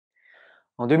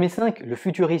En 2005, le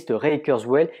futuriste Ray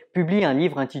Kurzweil publie un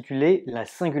livre intitulé « La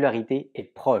singularité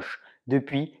est proche ».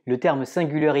 Depuis, le terme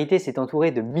singularité s'est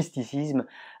entouré de mysticisme,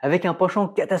 avec un penchant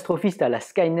catastrophiste à la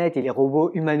Skynet et les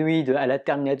robots humanoïdes à la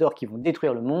Terminator qui vont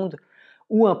détruire le monde,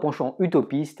 ou un penchant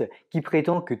utopiste qui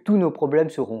prétend que tous nos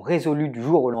problèmes seront résolus du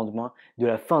jour au lendemain, de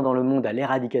la faim dans le monde à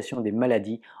l'éradication des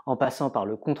maladies, en passant par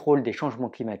le contrôle des changements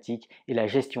climatiques et la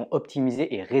gestion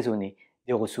optimisée et raisonnée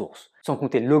des ressources, sans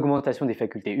compter l'augmentation des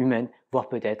facultés humaines, voire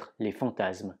peut-être les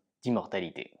fantasmes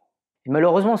d'immortalité. Et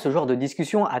malheureusement, ce genre de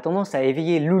discussion a tendance à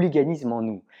éveiller l'hooliganisme en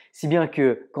nous, si bien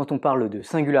que, quand on parle de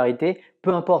singularité,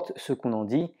 peu importe ce qu'on en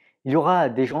dit, il y aura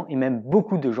des gens, et même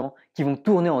beaucoup de gens, qui vont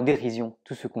tourner en dérision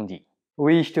tout ce qu'on dit.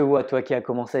 Oui, je te vois, toi qui as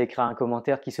commencé à écrire un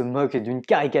commentaire qui se moque d'une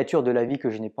caricature de la vie que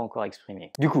je n'ai pas encore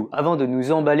exprimée. Du coup, avant de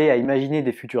nous emballer à imaginer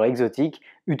des futurs exotiques,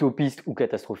 utopistes ou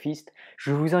catastrophistes,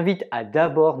 je vous invite à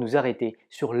d'abord nous arrêter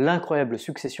sur l'incroyable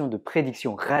succession de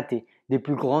prédictions ratées des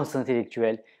plus grands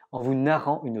intellectuels en vous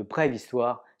narrant une brève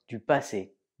histoire du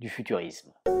passé du futurisme.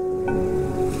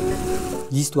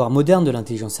 L'histoire moderne de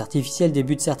l'intelligence artificielle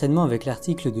débute certainement avec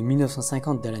l'article de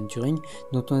 1950 d'Alan Turing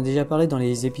dont on a déjà parlé dans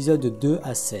les épisodes 2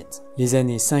 à 7. Les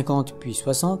années 50 puis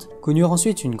 60 connurent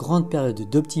ensuite une grande période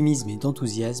d'optimisme et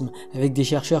d'enthousiasme avec des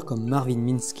chercheurs comme Marvin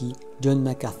Minsky, John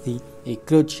McAfee et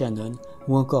Claude Shannon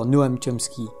ou encore Noam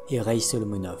Chomsky et Ray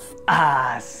Solomonoff.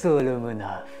 Ah,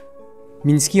 Solomonoff!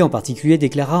 Minsky en particulier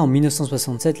déclara en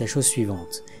 1967 la chose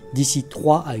suivante. D'ici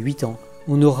 3 à 8 ans,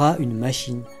 on aura une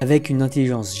machine avec une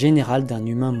intelligence générale d'un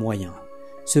humain moyen.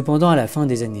 Cependant, à la fin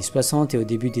des années 60 et au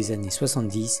début des années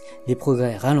 70, les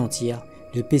progrès ralentirent,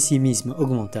 le pessimisme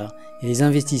augmenta et les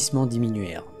investissements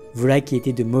diminuèrent. Voilà qui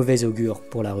était de mauvais augure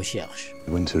pour la recherche.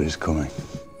 Winter is coming.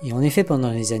 Et en effet,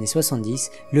 pendant les années 70,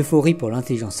 l'euphorie pour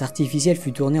l'intelligence artificielle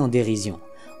fut tournée en dérision.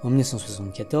 En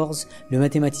 1974, le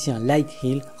mathématicien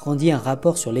Lighthill rendit un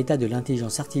rapport sur l'état de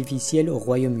l'intelligence artificielle au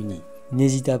Royaume-Uni. Il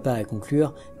n'hésita pas à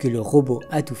conclure que le robot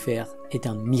à tout faire est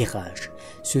un mirage.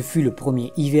 Ce fut le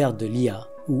premier hiver de l'IA,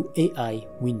 ou AI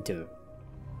Winter.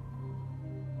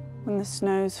 When the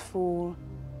snows fall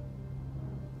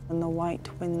and the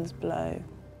white winds blow.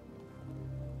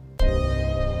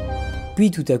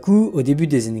 Puis tout à coup, au début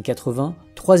des années 80,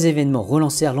 3 événements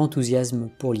relancèrent l'enthousiasme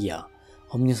pour l'IA.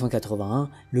 En 1981,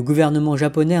 le gouvernement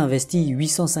japonais investit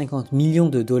 850 millions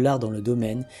de dollars dans le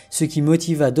domaine, ce qui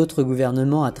motiva d'autres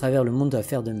gouvernements à travers le monde à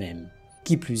faire de même.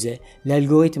 Qui plus est,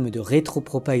 l'algorithme de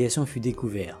rétropropagation fut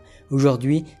découvert.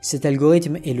 Aujourd'hui, cet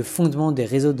algorithme est le fondement des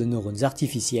réseaux de neurones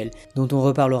artificiels dont on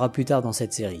reparlera plus tard dans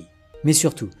cette série. Mais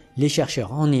surtout, les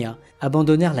chercheurs en IA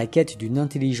abandonnèrent la quête d'une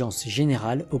intelligence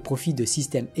générale au profit de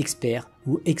systèmes experts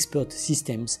ou expert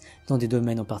systems dans des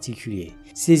domaines en particulier.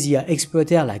 Ces IA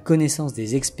exploitèrent la connaissance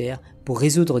des experts pour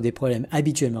résoudre des problèmes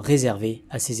habituellement réservés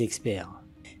à ces experts.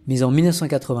 Mais en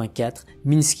 1984,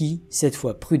 Minsky, cette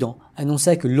fois prudent,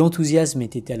 annonça que l'enthousiasme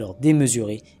était alors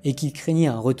démesuré et qu'il craignait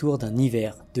un retour d'un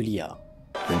hiver de l'IA.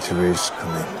 Winter is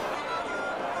coming.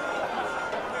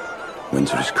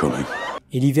 Winter is coming.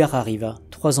 Et l'hiver arriva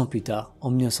 3 ans plus tard, en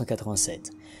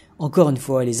 1987. Encore une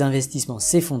fois, les investissements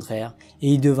s'effondrèrent et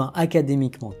il devint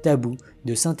académiquement tabou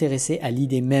de s'intéresser à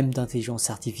l'idée même d'intelligence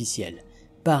artificielle.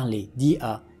 Parler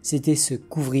d'IA, c'était se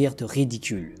couvrir de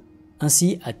ridicule.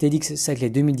 Ainsi, à TEDxSaclay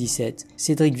 2017,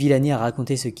 Cédric Villani a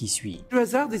raconté ce qui suit. Le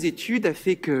hasard des études a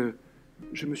fait que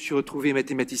je me suis retrouvé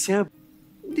mathématicien,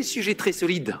 des sujets très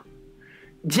solides,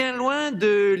 bien loin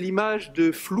de l'image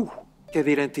de flou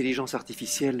qu'avait l'intelligence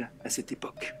artificielle à cette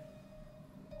époque.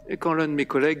 Et quand l'un de mes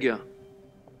collègues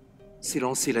s'est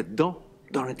lancé là-dedans,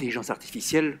 dans l'intelligence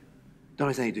artificielle, dans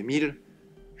les années 2000,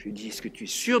 je lui ai dit « Est-ce que tu es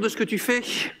sûr de ce que tu fais ?»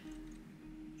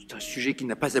 C'est un sujet qui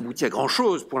n'a pas abouti à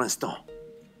grand-chose pour l'instant.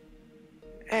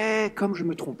 Et comme je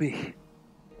me trompais,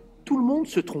 tout le monde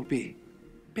se trompait.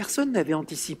 Personne n'avait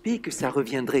anticipé que ça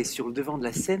reviendrait sur le devant de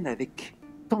la scène avec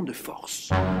tant de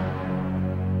force.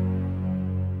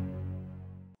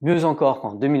 Mieux encore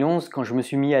qu'en 2011, quand je me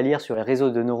suis mis à lire sur les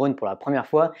réseaux de neurones pour la première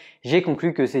fois, j'ai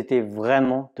conclu que c'était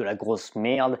vraiment de la grosse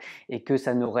merde et que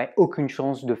ça n'aurait aucune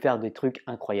chance de faire des trucs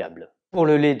incroyables. Pour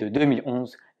le lait de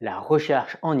 2011, la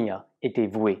recherche en IA était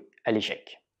vouée à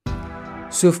l'échec.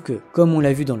 Sauf que, comme on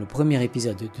l'a vu dans le premier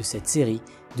épisode de cette série,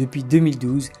 depuis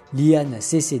 2012, l'IA n'a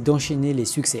cessé d'enchaîner les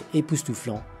succès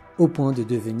époustouflants au point de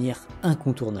devenir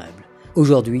incontournable.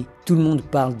 Aujourd'hui, tout le monde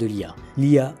parle de l'IA.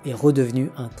 L'IA est redevenue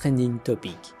un trending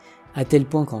topic. À tel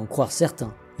point qu'à en croire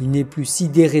certains, il n'est plus si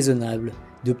déraisonnable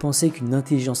de penser qu'une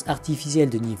intelligence artificielle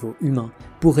de niveau humain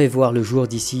pourrait voir le jour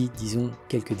d'ici, disons,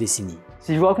 quelques décennies.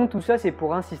 Si je vous raconte tout ça, c'est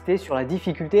pour insister sur la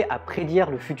difficulté à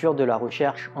prédire le futur de la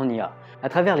recherche en IA. À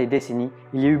travers les décennies,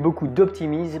 il y a eu beaucoup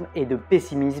d'optimisme et de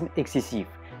pessimisme excessif.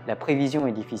 la prévision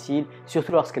est difficile,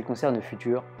 surtout lorsqu'elle concerne le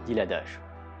futur, dit l'adage.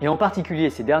 Et en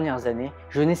particulier ces dernières années,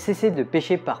 je n'ai cessé de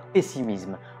pécher par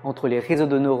pessimisme. Entre les réseaux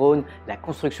de neurones, la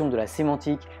construction de la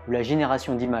sémantique ou la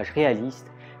génération d'images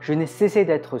réalistes, je n'ai cessé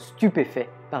d'être stupéfait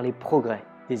par les progrès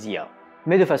des IA.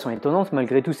 Mais de façon étonnante,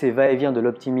 malgré tous ces va-et-vient de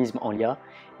l'optimisme en l'IA,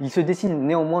 il se dessine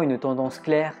néanmoins une tendance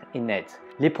claire et nette.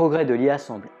 Les progrès de l'IA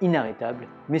semblent inarrêtables,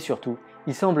 mais surtout,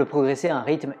 ils semblent progresser à un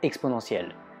rythme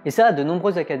exponentiel. Et ça, de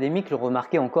nombreux académiques le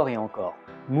remarquaient encore et encore.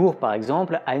 Moore, par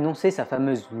exemple, a énoncé sa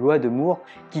fameuse loi de Moore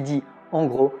qui dit, en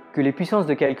gros, que les puissances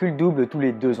de calcul doublent tous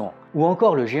les 2 ans. Ou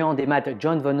encore le géant des maths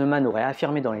John von Neumann aurait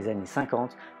affirmé dans les années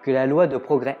 50 que la loi de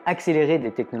progrès accéléré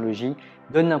des technologies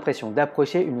donne l'impression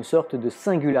d'approcher une sorte de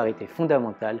singularité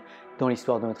fondamentale dans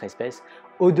l'histoire de notre espèce,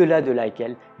 au-delà de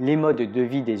laquelle les modes de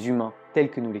vie des humains tels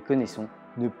que nous les connaissons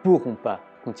ne pourront pas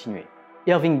continuer.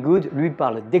 Irving Good, lui,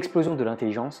 parle d'explosion de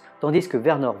l'intelligence, tandis que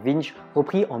Werner Winch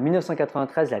reprit en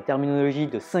 1993 la terminologie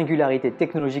de singularité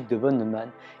technologique de von Neumann,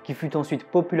 qui fut ensuite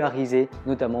popularisée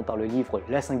notamment par le livre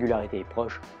La singularité est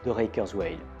proche de Ray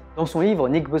Kurzweil. Dans son livre,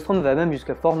 Nick Bostrom va même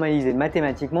jusqu'à formaliser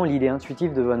mathématiquement l'idée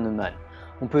intuitive de von Neumann.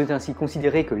 On peut ainsi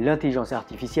considérer que l'intelligence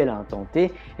artificielle à un temps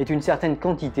t est une certaine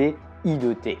quantité I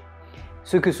de t.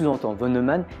 Ce que sous-entend von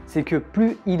Neumann, c'est que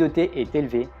plus I de t est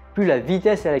élevé, plus la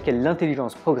vitesse à laquelle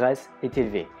l'intelligence progresse est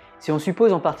élevée. Si on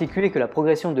suppose en particulier que la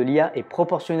progression de l'IA est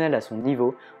proportionnelle à son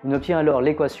niveau, on obtient alors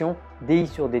l'équation di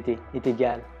sur dt est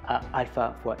égale à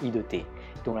alpha fois I de t,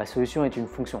 dont la solution est une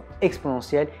fonction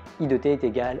exponentielle, I de t est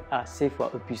égale à c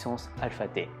fois e puissance alpha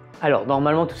t. Alors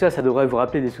normalement tout ça devrait vous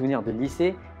rappeler des souvenirs de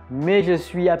lycée, mais je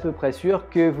suis à peu près sûr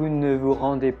que vous ne vous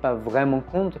rendez pas vraiment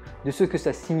compte de ce que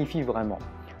ça signifie vraiment.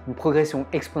 Une progression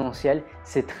exponentielle,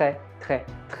 c'est très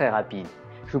rapide.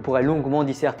 Je pourrais longuement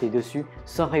disserter dessus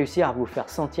sans réussir à vous faire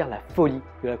sentir la folie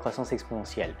de la croissance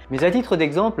exponentielle. Mais à titre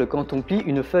d'exemple, quand on plie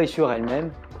une feuille sur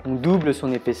elle-même, on double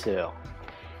son épaisseur.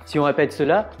 Si on répète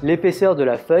cela, l'épaisseur de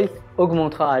la feuille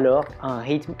augmentera alors à un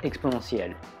rythme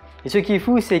exponentiel. Et ce qui est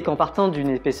fou, c'est qu'en partant d'une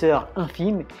épaisseur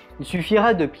infime, il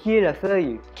suffira de plier la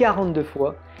feuille 42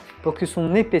 fois pour que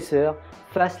son épaisseur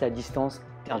fasse la distance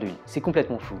Terre-Lune. C'est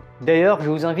complètement fou. D'ailleurs, je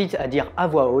vous invite à dire à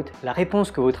voix haute la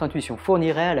réponse que votre intuition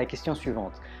fournirait à la question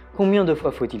suivante. Combien de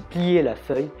fois faut-il plier la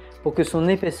feuille pour que son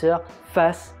épaisseur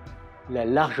fasse la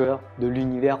largeur de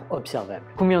l'univers observable?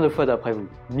 Combien de fois d'après vous?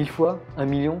 1000 fois? 1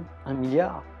 million? 1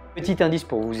 milliard? Petit indice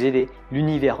pour vous aider,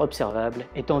 l'univers observable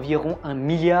est environ 1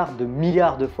 milliard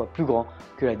de fois plus grand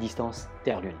que la distance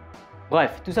Terre-Lune.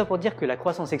 Bref, tout ça pour dire que la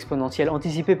croissance exponentielle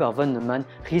anticipée par von Neumann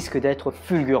risque d'être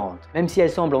fulgurante. Même si elle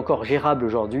semble encore gérable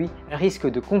aujourd'hui, elle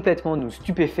risque de complètement nous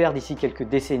stupéfaire d'ici quelques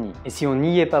décennies. Et si on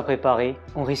n'y est pas préparé,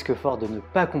 on risque fort de ne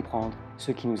pas comprendre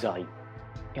ce qui nous arrive.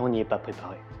 Et on n'y est pas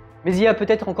préparé. Mais il y a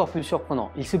peut-être encore plus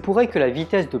surprenant. Il se pourrait que la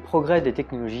vitesse de progrès des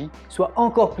technologies soit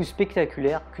encore plus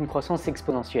spectaculaire qu'une croissance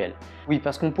exponentielle. Oui,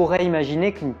 parce qu'on pourrait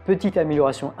imaginer qu'une petite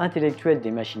amélioration intellectuelle des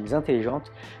machines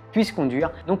intelligentes puisse conduire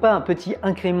non pas à un petit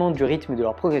incrément du rythme de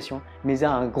leur progression, mais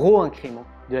à un gros incrément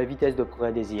de la vitesse de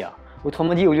progrès des IA.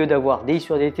 Autrement dit, au lieu d'avoir di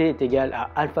sur dt est égal à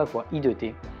alpha fois I de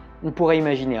t, on pourrait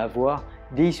imaginer avoir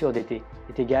di sur dt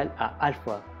est égal à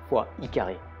alpha fois I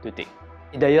carré de t.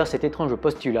 Et d'ailleurs, cet étrange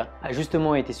postulat a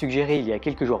justement été suggéré il y a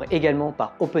quelques jours également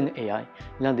par OpenAI,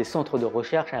 l'un des centres de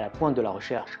recherche à la pointe de la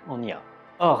recherche en IA.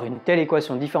 Or, une telle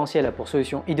équation différentielle a pour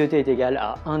solution I de t est égal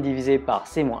à 1 divisé par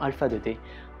c moins alpha de t.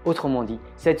 Autrement dit,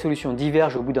 cette solution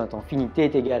diverge au bout d'un temps fini t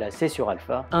est égal à c sur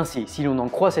alpha. Ainsi, si l'on en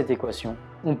croit cette équation,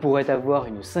 on pourrait avoir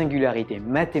une singularité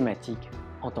mathématique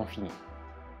en temps fini.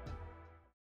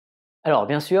 Alors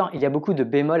bien sûr, il y a beaucoup de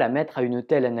bémols à mettre à une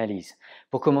telle analyse.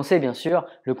 Pour commencer, bien sûr,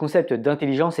 le concept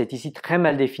d'intelligence est ici très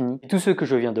mal défini. Et tout ce que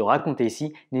je viens de raconter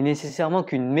ici n'est nécessairement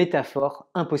qu'une métaphore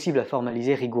impossible à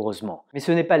formaliser rigoureusement. Mais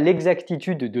ce n'est pas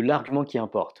l'exactitude de l'argument qui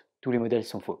importe. Tous les modèles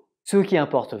sont faux. Ce qui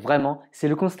importe vraiment, c'est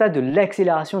le constat de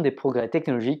l'accélération des progrès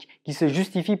technologiques qui se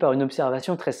justifie par une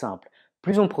observation très simple.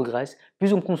 Plus on progresse,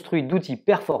 plus on construit d'outils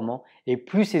performants et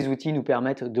plus ces outils nous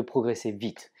permettent de progresser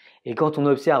vite. Et quand on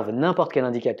observe n'importe quel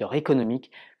indicateur économique,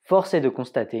 force est de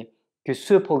constater que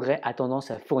ce progrès a tendance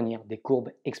à fournir des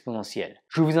courbes exponentielles.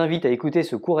 Je vous invite à écouter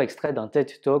ce court extrait d'un TED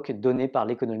Talk donné par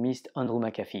l'économiste Andrew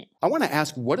McAfee. I want to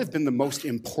ask, what have been the most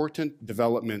important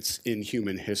developments in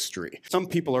human history? Some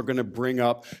people are going to bring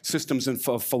up systems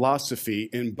of philosophy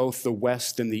in both the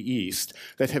West and the East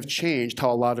that have changed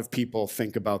how a lot of people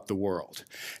think about the world.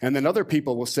 And then other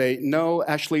people will say, no,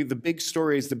 actually the big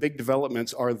stories, the big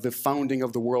developments are the founding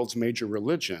of the world's major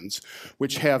religions,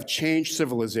 which have changed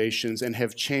civilizations and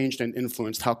have changed and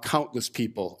influenced how countless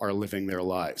people are living their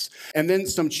lives. And then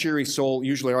some cheery soul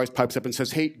usually always pipes up and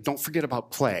says, hey, don't forget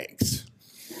about plagues.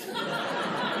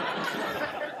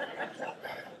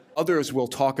 Others will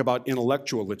talk about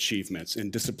intellectual achievements in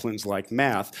disciplines like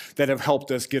math that have helped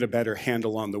us get a better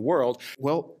handle on the world.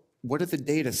 Well, what do the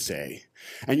data say?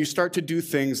 And you start to do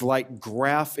things like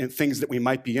graph and things that we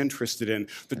might be interested in,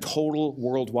 the total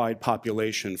worldwide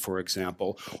population, for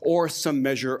example, or some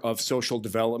measure of social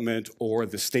development or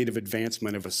the state of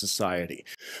advancement of a society.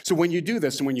 So when you do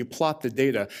this and when you plot the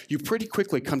data, you pretty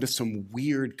quickly come to some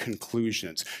weird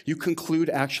conclusions. You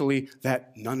conclude actually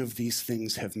that none of these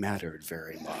things have mattered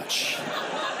very much.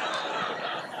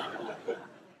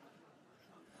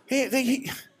 They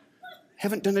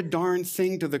haven't done a darn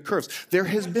thing to the curves. There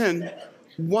has been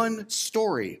one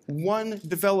story, one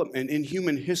development in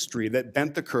human history that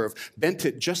bent the curve, bent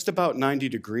it just about 90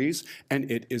 degrees, and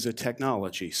it is a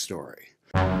technology story.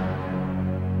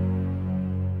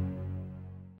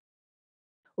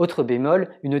 Autre bémol,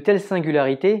 une telle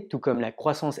singularité, tout comme la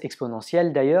croissance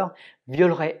exponentielle d'ailleurs,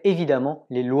 violerait évidemment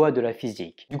les lois de la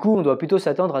physique. Du coup, on doit plutôt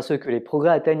s'attendre à ce que les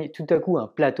progrès atteignent tout à coup un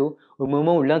plateau au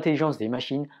moment où l'intelligence des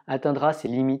machines atteindra ses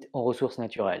limites en ressources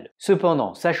naturelles.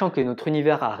 Cependant, sachant que notre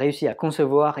univers a réussi à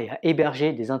concevoir et à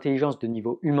héberger des intelligences de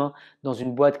niveau humain dans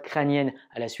une boîte crânienne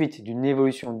à la suite d'une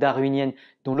évolution darwinienne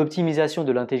dont l'optimisation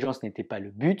de l'intelligence n'était pas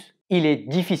le but, il est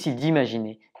difficile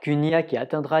d'imaginer qu'une IA qui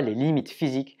atteindra les limites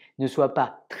physiques ne soit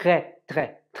pas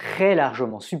très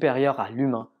largement supérieure à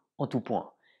l'humain en tout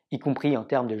point, y compris en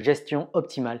termes de gestion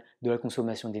optimale de la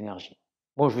consommation d'énergie.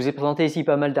 Bon, je vous ai présenté ici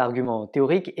pas mal d'arguments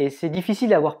théoriques et c'est difficile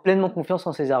d'avoir pleinement confiance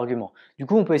en ces arguments. Du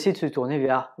coup, on peut essayer de se tourner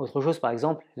vers autre chose, par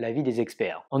exemple l'avis des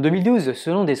experts. En 2012,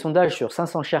 selon des sondages sur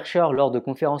 500 chercheurs lors de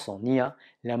conférences en IA,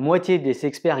 la moitié des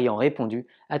experts ayant répondu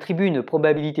attribuent une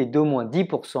probabilité d'au moins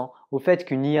 10% au fait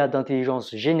qu'une IA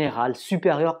d'intelligence générale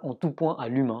supérieure en tout point à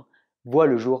l'humain voit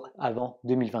le jour avant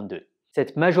 2022.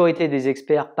 Cette majorité des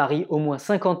experts parient au moins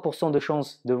 50% de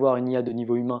chances de voir une IA de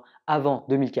niveau humain avant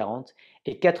 2040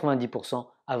 et 90%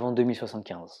 avant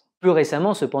 2075. Plus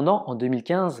récemment, cependant, en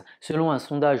 2015, selon un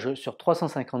sondage sur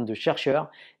 352 chercheurs,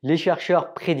 les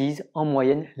chercheurs prédisent en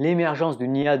moyenne l'émergence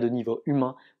d'une IA de niveau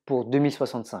humain pour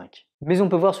 2065. Mais on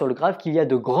peut voir sur le graphe qu'il y a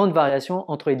de grandes variations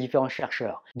entre les différents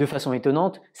chercheurs. De façon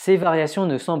étonnante, ces variations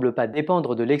ne semblent pas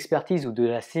dépendre de l'expertise ou de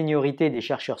la seniorité des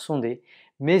chercheurs sondés,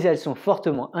 mais elles sont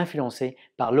fortement influencées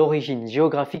par l'origine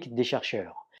géographique des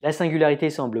chercheurs. La singularité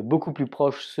semble beaucoup plus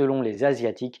proche selon les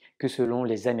Asiatiques que selon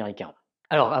les Américains.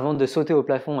 Alors avant de sauter au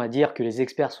plafond à dire que les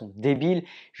experts sont débiles,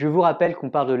 je vous rappelle qu'on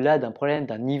parle là d'un problème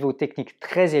d'un niveau technique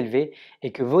très élevé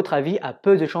et que votre avis a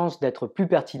peu de chances d'être plus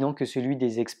pertinent que celui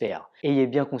des experts. Ayez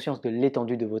bien conscience de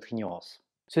l'étendue de votre ignorance.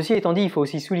 Ceci étant dit, il faut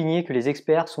aussi souligner que les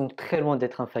experts sont très loin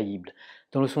d'être infaillibles.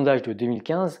 Dans le sondage de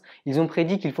 2015, ils ont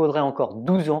prédit qu'il faudrait encore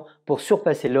 12 ans pour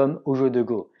surpasser l'homme au jeu de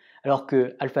Go, alors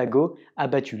que AlphaGo a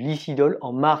battu l'Icidol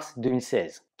en mars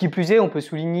 2016. Qui plus est, on peut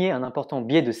souligner un important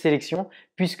biais de sélection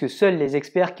puisque seuls les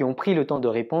experts qui ont pris le temps de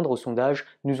répondre au sondage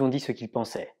nous ont dit ce qu'ils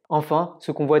pensaient. Enfin,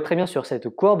 ce qu'on voit très bien sur cette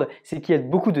courbe, c'est qu'il y a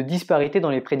beaucoup de disparités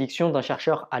dans les prédictions d'un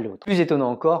chercheur à l'autre. Plus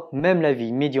étonnant encore, même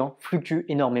l'avis médian fluctue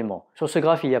énormément. Sur ce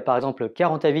graphe, il y a par exemple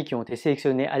 40 avis qui ont été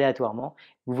sélectionnés aléatoirement.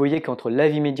 Vous voyez qu'entre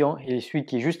l'avis médian et celui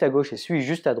qui est juste à gauche et celui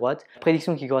juste à droite, la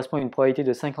prédiction qui correspond à une probabilité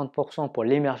de 50% pour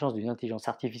l'émergence d'une intelligence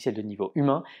artificielle de niveau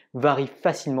humain varie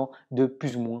facilement de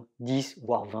plus ou moins 10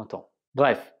 voire 20 ans.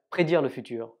 Bref, prédire le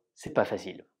futur, c'est pas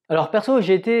facile. Alors perso,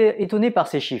 j'ai été étonné par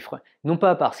ces chiffres, non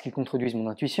pas parce qu'ils contredisent mon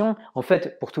intuition, en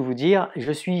fait, pour tout vous dire,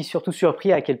 je suis surtout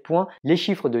surpris à quel point les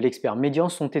chiffres de l'expert médian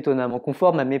sont étonnamment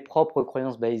conformes à mes propres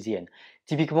croyances bayésiennes.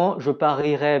 Typiquement, je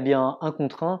parierais bien 1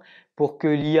 contre 1 pour que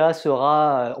l'IA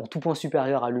sera en tout point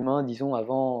supérieure à l'humain, disons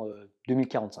avant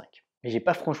 2045. Mais j'ai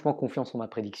pas franchement confiance en ma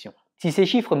prédiction. Si ces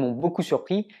chiffres m'ont beaucoup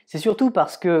surpris, c'est surtout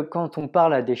parce que quand on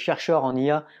parle à des chercheurs en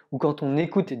IA ou quand on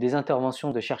écoute des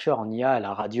interventions de chercheurs en IA à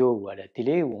la radio ou à la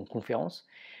télé ou en conférence,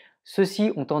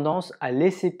 ceux-ci ont tendance à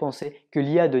laisser penser que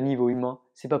l'IA de niveau humain,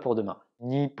 c'est pas pour demain.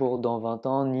 Ni pour dans 20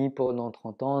 ans, ni pour dans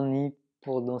 30 ans, ni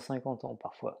pour dans 50 ans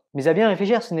parfois. Mais à bien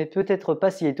réfléchir, ce n'est peut-être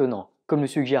pas si étonnant. Comme le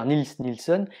suggère Niels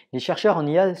Nielsen, les chercheurs en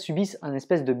IA subissent un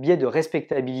espèce de biais de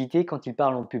respectabilité quand ils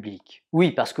parlent en public.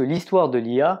 Oui, parce que l'histoire de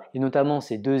l'IA, et notamment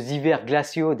ces 2 hivers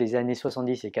glaciaux des années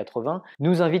 70 et 80,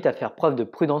 nous invite à faire preuve de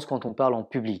prudence quand on parle en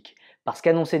public. Parce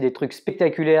qu'annoncer des trucs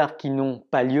spectaculaires qui n'ont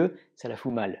pas lieu, ça la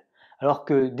fout mal. Alors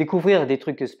que découvrir des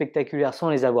trucs spectaculaires sans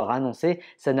les avoir annoncés,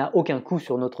 ça n'a aucun coût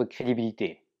sur notre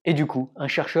crédibilité. Et du coup, un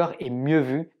chercheur est mieux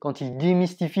vu quand il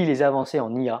démystifie les avancées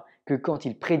en IA que quand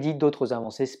il prédit d'autres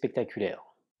avancées spectaculaires.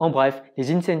 En bref,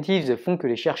 les incentives font que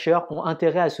les chercheurs ont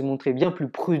intérêt à se montrer bien plus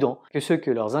prudents que ce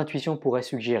que leurs intuitions pourraient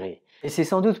suggérer. Et c'est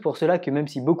sans doute pour cela que même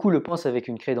si beaucoup le pensent avec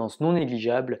une crédence non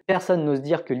négligeable, personne n'ose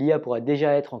dire que l'IA pourra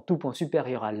déjà être en tout point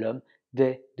supérieure à l'homme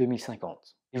dès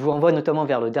 2050. Je vous renvoie notamment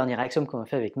vers le dernier Axiome qu'on a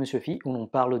fait avec Monsieur Phi où l'on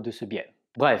parle de ce biais.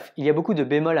 Bref, il y a beaucoup de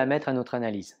bémols à mettre à notre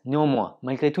analyse. Néanmoins,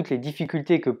 malgré toutes les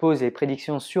difficultés que posent les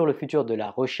prédictions sur le futur de la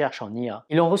recherche en IA,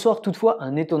 il en ressort toutefois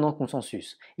un étonnant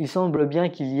consensus. Il semble bien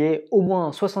qu'il y ait au moins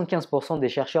 75% des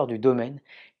chercheurs du domaine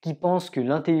qui pensent que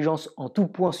l'intelligence en tout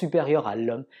point supérieure à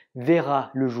l'homme verra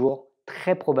le jour,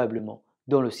 très probablement,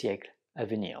 dans le siècle à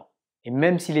venir. Et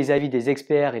même si les avis des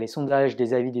experts et les sondages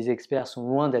des avis des experts sont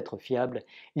loin d'être fiables,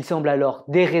 il semble alors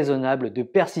déraisonnable de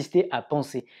persister à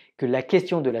penser que la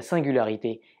question de la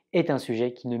singularité est un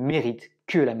sujet qui ne mérite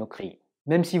que la moquerie.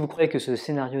 Même si vous croyez que ce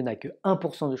scénario n'a que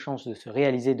 1% de chance de se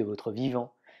réaliser de votre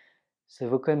vivant, ça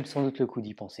vaut quand même sans doute le coup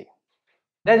d'y penser.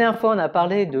 La dernière fois, on a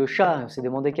parlé de chat, on s'est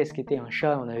demandé qu'est-ce qu'était un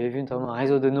chat, on avait vu notamment un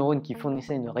réseau de neurones qui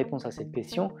fournissait une réponse à cette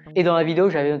question. Et dans la vidéo,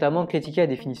 j'avais notamment critiqué la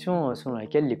définition selon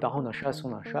laquelle les parents d'un chat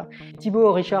sont un chat.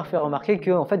 Thibaut Richard fait remarquer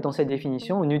que, en fait, dans cette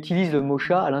définition, on utilise le mot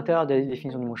chat à l'intérieur de la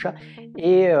définition du mot chat,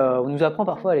 et on nous apprend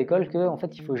parfois à l'école que, en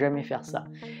fait, il faut jamais faire ça.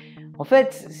 En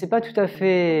fait, c'est pas tout à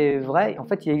fait vrai. En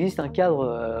fait, il existe un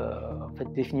cadre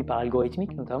défini par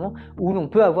algorithmique notamment, où l'on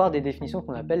peut avoir des définitions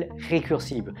qu'on appelle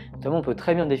récursives. Notamment, on peut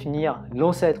très bien définir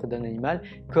l'ancêtre d'un animal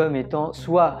comme étant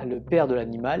soit le père de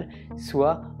l'animal,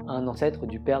 soit un ancêtre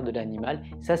du père de l'animal.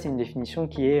 Ça, c'est une définition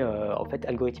qui est en fait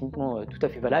algorithmiquement tout à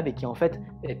fait valable et qui en fait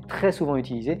est très souvent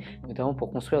utilisée, notamment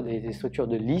pour construire des structures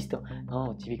de listes.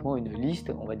 Typiquement, une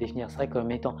liste, on va définir ça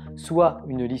comme étant soit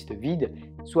une liste vide,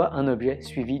 soit un objet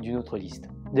suivi d'une autre liste.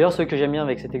 D'ailleurs, ce que j'aime bien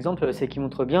avec cet exemple, c'est qu'il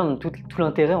montre bien tout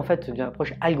l'intérêt en fait d'une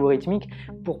approche algorithmique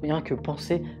pour bien que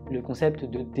penser le concept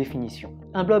de définition.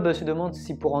 Un blob se demande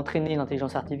si pour entraîner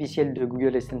l'intelligence artificielle de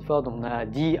Google et Stanford, on a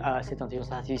dit à cette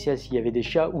intelligence artificielle s'il y avait des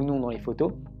chats ou non dans les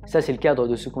photos. Ça, c'est le cadre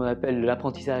de ce qu'on appelle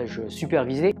l'apprentissage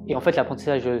supervisé. Et en fait,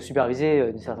 l'apprentissage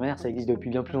supervisé, d'une certaine manière, ça existe depuis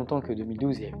bien plus longtemps que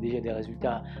 2012 et il y avait déjà des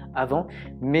résultats avant.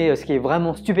 Mais ce qui est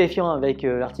vraiment stupéfiant avec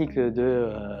l'article de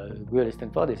Google et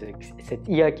Stanford, et cette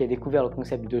IA qui a découvert le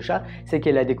concept de chat, c'est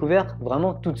qu'elle l'a découvert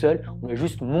vraiment toute seule. On lui a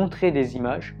juste montré des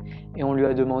images et on lui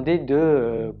a demandé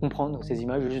de comprendre ces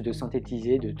images, juste de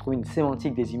synthétiser, de trouver une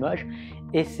sémantique des images.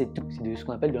 Et c'est tout, c'est ce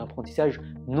qu'on appelle de l'apprentissage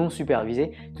non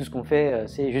supervisé. Tout ce qu'on fait,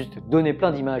 c'est juste donner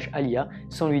plein d'images à l'IA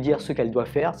sans lui dire ce qu'elle doit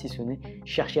faire, si ce n'est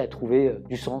chercher à trouver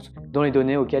du sens dans les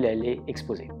données auxquelles elle est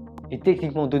exposée. Et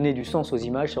techniquement, donner du sens aux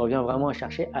images, ça revient vraiment à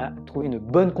chercher à trouver une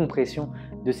bonne compression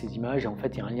de ces images. Et en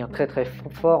fait, il y a un lien très très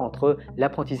fort entre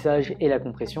l'apprentissage et la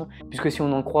compression, puisque si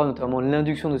on en croit notamment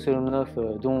l'induction de Solomonoff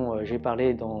dont j'ai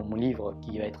parlé dans mon livre,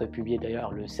 qui va être publié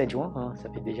d'ailleurs le 7 juin, ça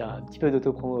fait déjà un petit peu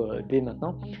d'autopromo dès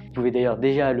maintenant. Vous pouvez d'ailleurs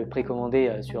déjà le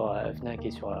précommander sur Fnac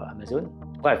et sur Amazon.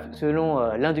 Bref, selon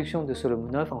l'induction de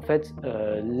Solomonoff, en fait,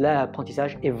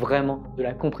 l'apprentissage est vraiment de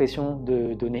la compression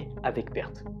de données avec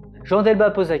perte. Jean Delbas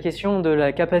pose la question de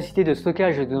la capacité de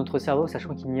stockage de notre cerveau,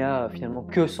 sachant qu'il n'y a finalement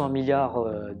que 100 milliards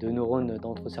de neurones dans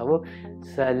notre cerveau.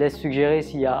 Ça laisse suggérer,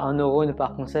 s'il y a un neurone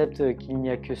par concept, qu'il n'y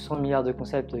a que 100 milliards de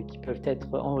concepts qui peuvent être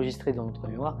enregistrés dans notre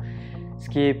mémoire. Ce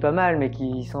qui est pas mal, mais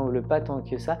qui semble pas tant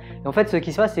que ça. Et en fait, ce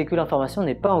qui se passe, c'est que l'information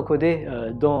n'est pas encodée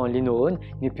dans les neurones,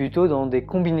 mais plutôt dans des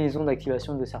combinaisons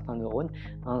d'activation de certains neurones,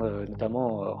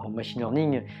 notamment en machine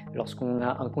learning. Lorsqu'on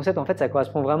a un concept, en fait, ça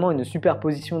correspond vraiment à une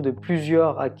superposition de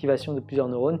plusieurs activations de plusieurs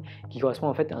neurones, qui correspond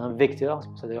en fait à un vecteur. C'est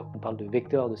pour ça d'ailleurs qu'on parle de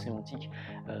vecteurs de sémantique,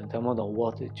 notamment dans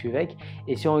Aujourd'hui, avec.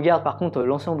 Et si on regarde par contre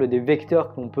l'ensemble des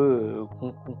vecteurs qu'on peut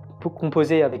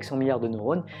composer avec 100 milliards de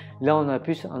neurones, là on a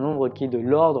plus un nombre qui est de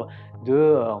l'ordre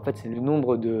en fait, c'est le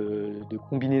nombre de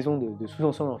combinaisons, de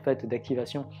sous-ensembles en fait,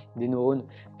 d'activation des neurones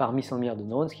parmi 100 milliards de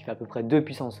neurones, ce qui fait à peu près 2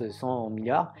 puissance 100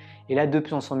 milliards. Et là, 2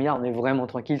 puissance 100 milliards, on est vraiment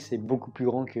tranquille, c'est beaucoup plus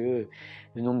grand que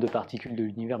le nombre de particules de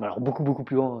l'univers, mais alors beaucoup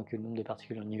plus grand que le nombre de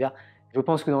particules de l'univers. Je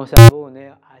pense que dans le cerveau, on est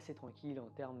assez tranquille en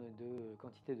termes de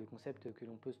quantité de concepts que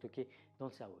l'on peut stocker dans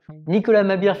le cerveau. Nicolas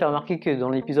Mabir fait remarquer que dans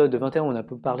l'épisode 21, on a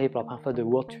parlé pour la première fois de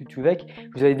Aujourd'hui, avec.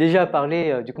 Vous avez déjà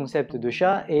parlé du concept de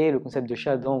chat, et le concept de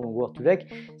chat dans Aujourd'hui, avec,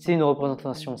 c'est une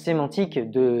représentation sémantique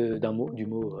d'un mot, du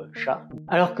mot chat.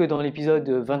 Alors que dans l'épisode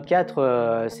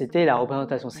 24, c'était la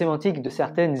représentation sémantique de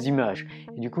certaines images.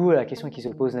 Et du coup, la question qui se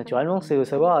pose naturellement, c'est de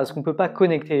savoir est-ce qu'on ne peut pas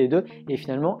connecter les deux et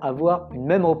finalement avoir une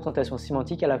même représentation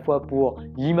sémantique à la fois pour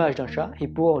l'image d'un chat et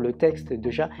pour le texte de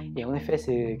chat. Et en effet,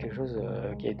 c'est quelque chose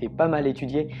qui a été pas mal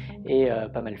étudié et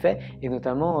pas mal fait. Et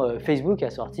notamment, Facebook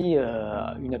a sorti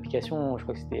une application, je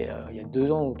crois que c'était il y a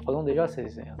 2 ans ou 3 ans déjà, c'est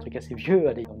un truc assez vieux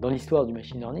dans l'histoire du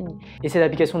machine learning. Et cette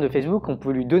application de Facebook, on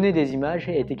peut lui donner des images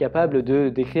et était capable de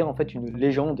décrire en fait une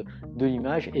légende de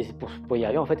l'image. Et pour y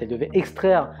arriver, en fait, elle devait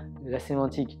extraire la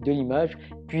sémantique de l'image,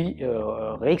 puis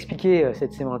réexpliquer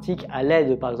cette sémantique à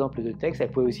l'aide par exemple de texte.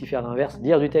 Elle pouvait aussi faire l'inverse,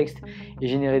 lire du texte et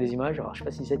générer des images. Alors je ne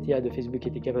sais pas si cette IA de Facebook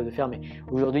était capable de faire, mais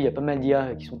aujourd'hui il y a pas mal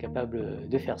d'IA qui sont capables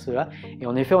de faire cela. Et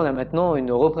en effet on a maintenant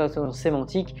une représentation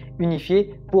sémantique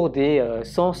unifiée pour des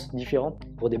sens différents,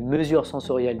 pour des mesures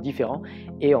sensorielles différentes,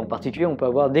 et en particulier on peut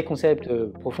avoir des concepts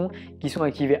profonds qui sont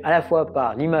activés à la fois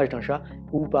par l'image d'un chat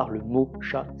ou par le mot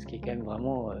chat, ce qui est quand même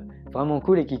vraiment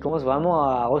cool et qui commence vraiment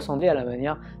à ressembler à la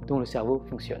manière dont le cerveau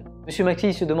fonctionne. Monsieur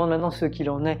McAfee se demande maintenant ce qu'il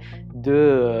en est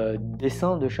de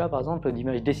dessins de chats, par exemple,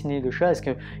 d'images dessinées de chats. Est-ce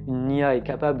qu'une IA est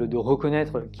capable de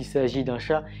reconnaître qu'il s'agit d'un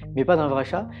chat mais pas d'un vrai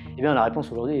chat? Eh bien la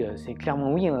réponse aujourd'hui c'est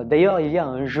clairement oui. D'ailleurs il y a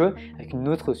un jeu avec une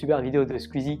autre super vidéo de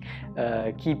Squeezie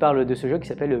qui parle de ce jeu qui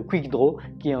s'appelle Quick Draw,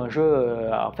 qui est un jeu,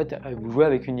 en fait vous jouez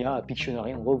avec une IA à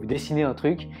Pictionary, en gros vous dessinez un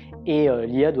truc et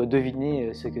l'IA doit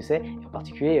deviner ce que c'est. En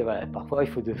particulier, voilà, parfois il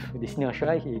faut dessiner un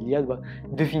chat et l'IA doit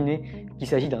deviner qu'il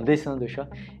s'agit d'un dessin de chat.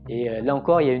 Et là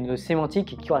encore, il y a une sémantique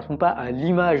qui ne correspond pas à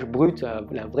l'image brute, à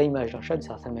la vraie image d'un chat d'une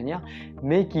certaine manière,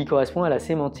 mais qui correspond à la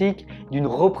sémantique d'une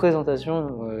représentation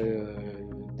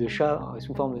de chat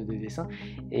sous forme de dessin.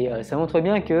 Et ça montre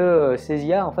bien que ces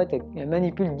IA en fait elles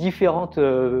manipulent différentes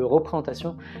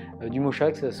représentations du mot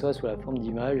chat, que ce soit sous la forme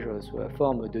d'image, sous la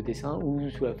forme de dessin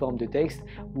ou sous la forme de texte,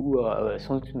 ou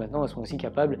maintenant elles sont aussi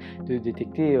capables de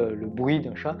détecter le bruit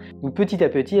d'un chat. Donc petit à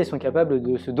petit elles sont capables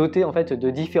de se doter en fait de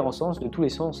différents sens, de tous les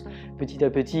sens petit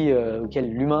à petit auxquels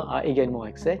l'humain a également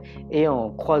accès, et en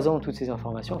croisant toutes ces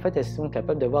informations en fait elles sont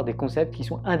capables d'avoir des concepts qui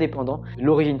sont indépendants de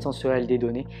l'origine sensorielle des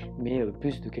données, mais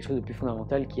plus de quelque chose de plus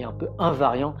fondamental qui est un peu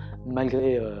invariant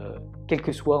malgré quelle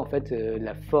que soit en fait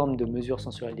la forme de mesure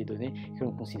sensorielle des données que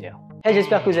l'on considère. Et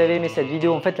j'espère que vous avez aimé cette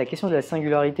vidéo. En fait la question de la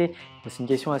singularité c'est une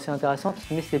question assez intéressante,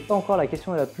 mais ce n'est pas encore la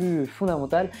question la plus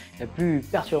fondamentale, la plus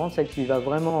perturbante, celle qui va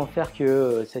vraiment faire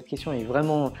que cette question est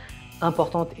vraiment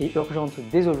importante et urgente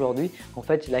dès aujourd'hui. En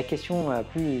fait, la question la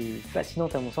plus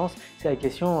fascinante à mon sens, c'est la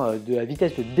question de la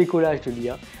vitesse de décollage de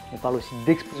l'IA. On parle aussi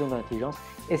d'explosion de l'intelligence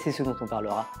et c'est ce dont on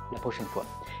parlera la prochaine fois.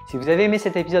 Si vous avez aimé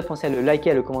cet épisode, pensez à le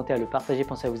liker, à le commenter, à le partager,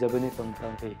 pensez à vous abonner pour ne pas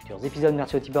manquer les futurs épisodes.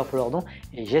 Merci aux tipeurs pour leur don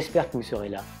et j'espère que vous serez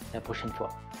là la prochaine fois.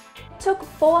 It took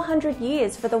 400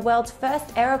 years for the world's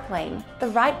first aeroplane,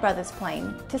 the Wright brothers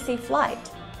plane, to see flight.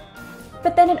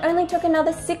 But then it only took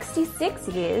another 66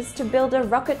 years to build a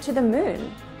rocket to the moon.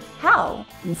 How?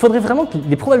 Il faudrait vraiment que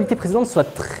les probabilités précédentes soient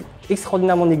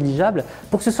extraordinairement négligeables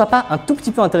pour que ce ne soit pas un tout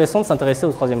petit peu intéressant de s'intéresser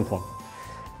au troisième point.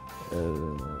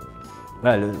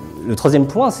 Voilà, le troisième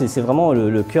point, c'est vraiment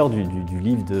le cœur du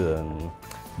livre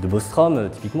de Bostrom,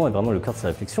 typiquement, et vraiment le cœur de sa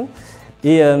réflexion.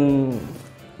 Et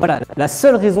voilà, la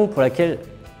seule raison pour laquelle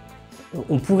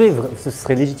ce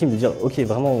serait légitime de dire ok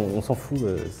vraiment on s'en fout,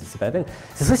 c'est pas la peine,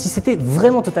 ce serait si c'était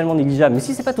vraiment totalement négligeable. Mais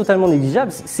si c'est pas totalement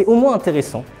négligeable, c'est au moins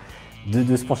intéressant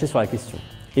de se pencher sur la question.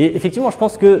 Et effectivement je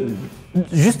pense que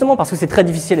justement parce que c'est très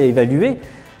difficile à évaluer,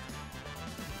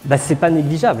 bah, c'est pas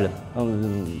négligeable.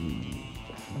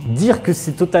 Dire que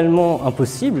c'est totalement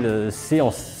impossible, c'est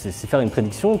faire une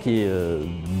prédiction qui est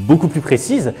beaucoup plus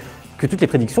précise que toutes les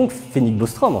prédictions que fait Nick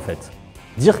Bostrom en fait.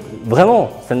 Dire vraiment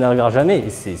ça n'arrivera jamais, et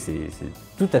c'est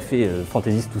tout à fait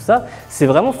fantaisiste tout ça, c'est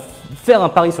vraiment faire un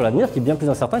pari sur l'avenir qui est bien plus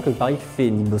incertain que le pari que fait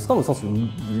Nick Bostrom, au sens où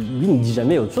lui ne dit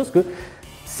jamais autre chose que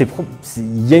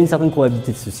il y a une certaine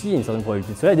probabilité de ceci, il y a une certaine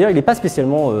probabilité de cela. D'ailleurs il n'est pas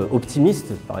spécialement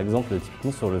optimiste, par exemple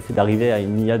typiquement sur le fait d'arriver à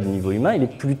une IA de niveau humain, il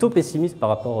est plutôt pessimiste par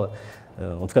rapport,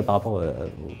 en tout cas par rapport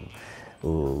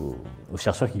aux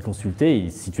chercheurs qu'il consultait, il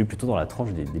se situait plutôt dans la tranche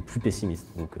des plus pessimistes.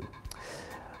 Donc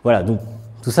voilà, donc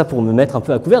tout ça pour me mettre un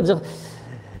peu à couvert, dire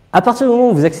à partir du moment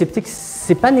où vous acceptez que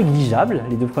c'est pas négligeable,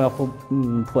 les deux premières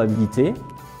probabilités,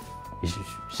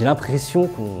 j'ai l'impression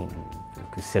que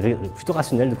c'est plutôt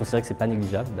rationnel de considérer que c'est pas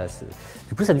négligeable, bah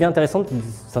du coup ça devient intéressant de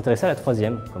s'intéresser à la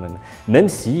troisième quand même. Même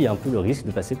s'il y a un peu le risque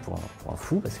de passer pour un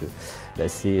fou, parce que bah,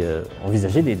 c'est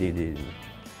envisager des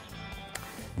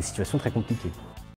situations très compliquées.